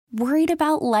Worried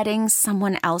about letting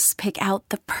someone else pick out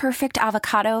the perfect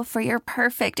avocado for your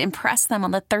perfect impress them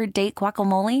on the third date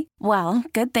guacamole? Well,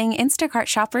 good thing Instacart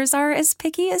shoppers are as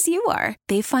picky as you are.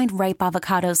 They find ripe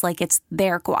avocados like it's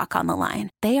their guac on the line.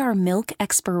 They are milk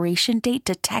expiration date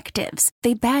detectives.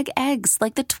 They bag eggs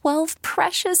like the 12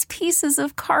 precious pieces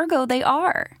of cargo they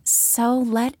are. So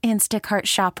let Instacart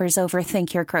shoppers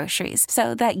overthink your groceries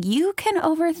so that you can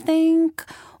overthink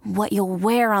what you'll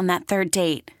wear on that third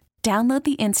date. Download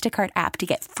the Instacart app to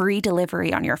get free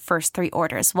delivery on your first 3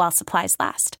 orders while supplies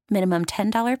last. Minimum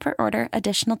 $10 per order.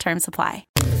 Additional terms apply.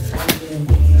 Let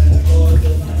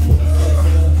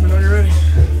me know you're ready.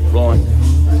 Rolling.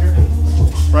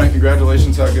 Ryan,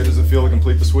 congratulations. How good does it feel to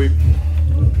complete the sweep?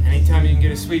 Anytime you can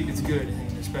get a sweep, it's good,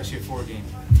 especially a 4 game.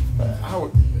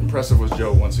 How impressive was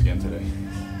Joe once again today?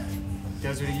 He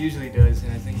does what he usually does,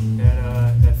 and I think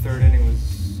that third inning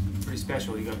was pretty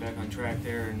special. He got back on track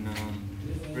there and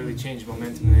really changed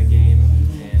momentum in that game,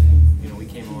 and we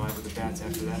came alive with the bats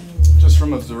after that. Just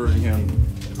from observing him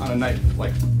on a night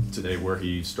like today where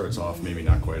he starts off maybe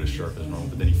not quite as sharp as normal,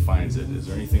 but then he finds it, is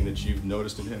there anything that you've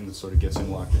noticed in him that sort of gets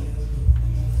him locked in? I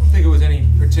don't think it was any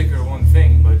particular one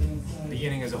thing, but the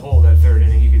inning as a whole, that third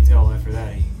inning, you could tell after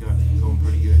that he got going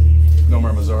pretty good.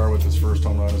 Nomar Mazara with his first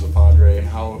home run as a Padre,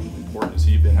 how important has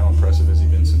he been? How impressive has he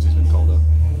been since he's been called up?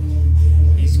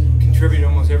 He's contributed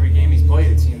almost every game he's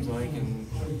played, it seems like, and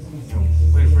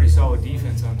played a pretty solid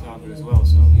defense on top of it as well,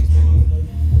 so he's been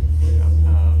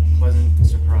a pleasant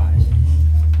surprise.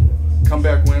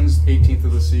 Comeback wins, 18th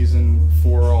of the season,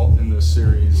 4 all in this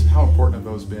series. How important have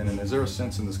those been, and is there a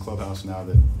sense in this clubhouse now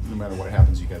that no matter what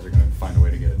happens, you guys are going to find a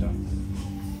way to get it done?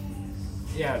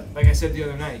 Yeah, like I said the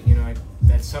other night,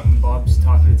 that's something Bob's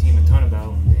talked to the team a ton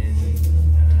about, and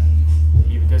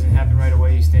if it doesn't happen right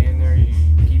away, you stay in there, you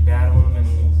keep battling them,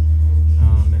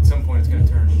 and at some point it's going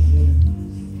to turn.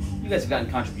 You guys have gotten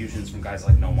contributions from guys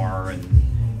like Nomar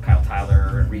and Kyle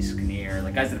Tyler and Reese Kinnear,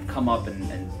 like guys that have come up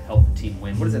and helped the team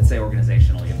win. What does that say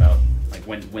organizationally about like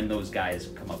when those guys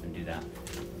come up and do that?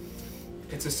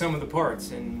 It's a sum of the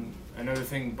parts, and another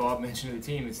thing Bob mentioned to the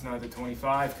team, it's not the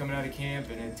 25 coming out of camp,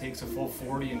 and it takes a full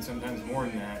 40 and sometimes more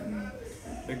than that. And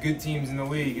the good teams in the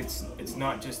league, it's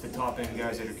not just the top end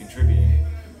guys that are contributing,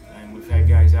 and we've had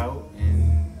guys out, and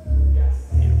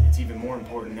it's even more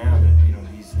important now that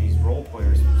these role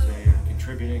players are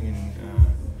contributing and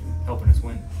helping us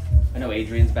win. I know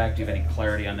Adrian's back. Do you have any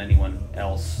clarity on anyone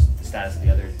else, the status of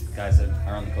the other guys that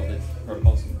are on the COVID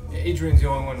protocols? Adrian's the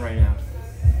only one right now.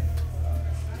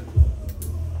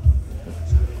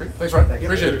 Great. Thanks, Ryan.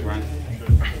 Appreciate it. Ryan.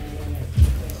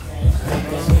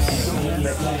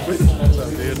 What's up,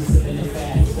 dude?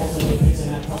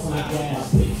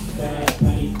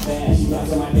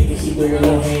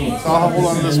 I'll hold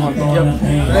on to this one. Yep.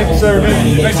 Thank you, sir.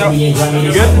 Thanks, Al. You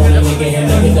good?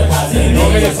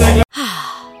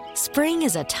 Spring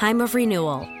is a time of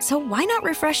renewal, so why not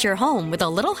refresh your home with a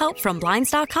little help from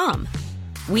Blinds.com?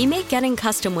 We make getting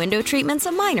custom window treatments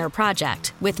a minor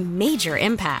project with major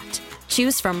impact.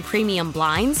 Choose from premium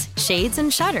blinds, shades,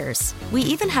 and shutters. We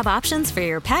even have options for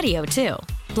your patio, too.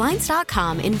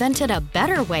 Blinds.com invented a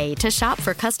better way to shop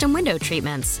for custom window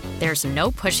treatments. There's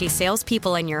no pushy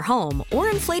salespeople in your home or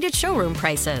inflated showroom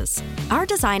prices. Our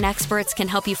design experts can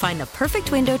help you find the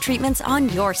perfect window treatments on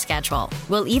your schedule.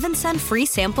 We'll even send free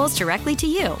samples directly to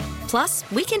you. Plus,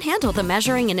 we can handle the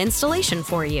measuring and installation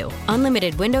for you.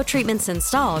 Unlimited window treatments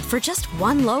installed for just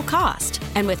one low cost.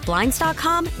 And with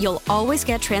Blinds.com, you'll always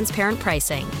get transparent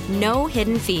pricing. No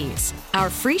hidden fees. Our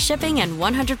free shipping and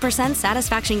 100%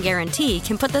 satisfaction guarantee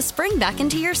can put the spring back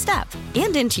into your step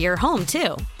and into your home,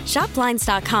 too. Shop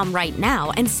Blinds.com right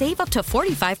now and save up to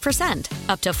 45%.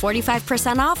 Up to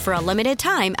 45% off for a limited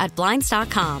time at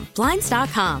Blinds.com.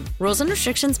 Blinds.com. Rules and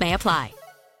restrictions may apply.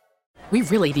 We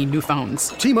really need new phones.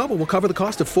 T-Mobile will cover the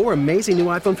cost of 4 amazing new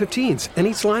iPhone 15s, and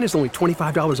each line is only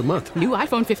 $25 a month. New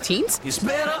iPhone 15s? It's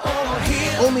better over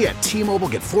here. Only at T-Mobile,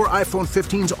 get 4 iPhone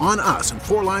 15s on us and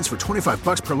 4 lines for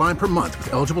 $25 per line per month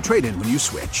with eligible trade-in when you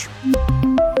switch.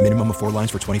 Minimum of 4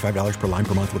 lines for $25 per line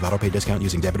per month with autopay discount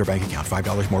using debit or bank account.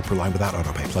 $5 more per line without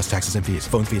autopay, plus taxes and fees.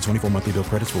 Phone fee at 24 monthly bill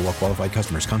credits for well-qualified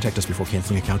customers. Contact us before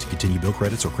canceling account to continue bill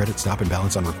credits or credit stop and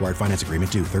balance on required finance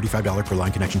agreement due. $35 per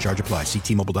line connection charge applies. See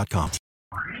T-Mobile.com.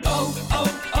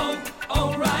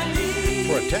 O'Reilly.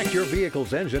 Protect your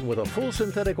vehicle's engine with a full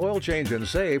synthetic oil change and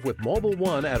save with Mobil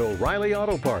 1 at O'Reilly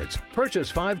Auto Parts. Purchase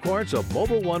 5 quarts of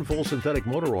Mobil 1 full synthetic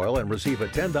motor oil and receive a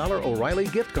 $10 O'Reilly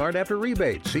gift card after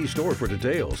rebate. See store for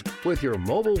details. With your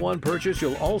Mobil 1 purchase,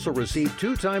 you'll also receive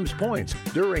 2 times points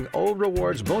during O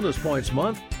Rewards Bonus Points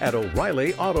Month at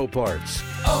O'Reilly Auto Parts.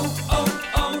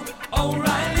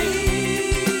 O'Reilly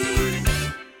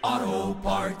Auto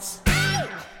Parts. Parts.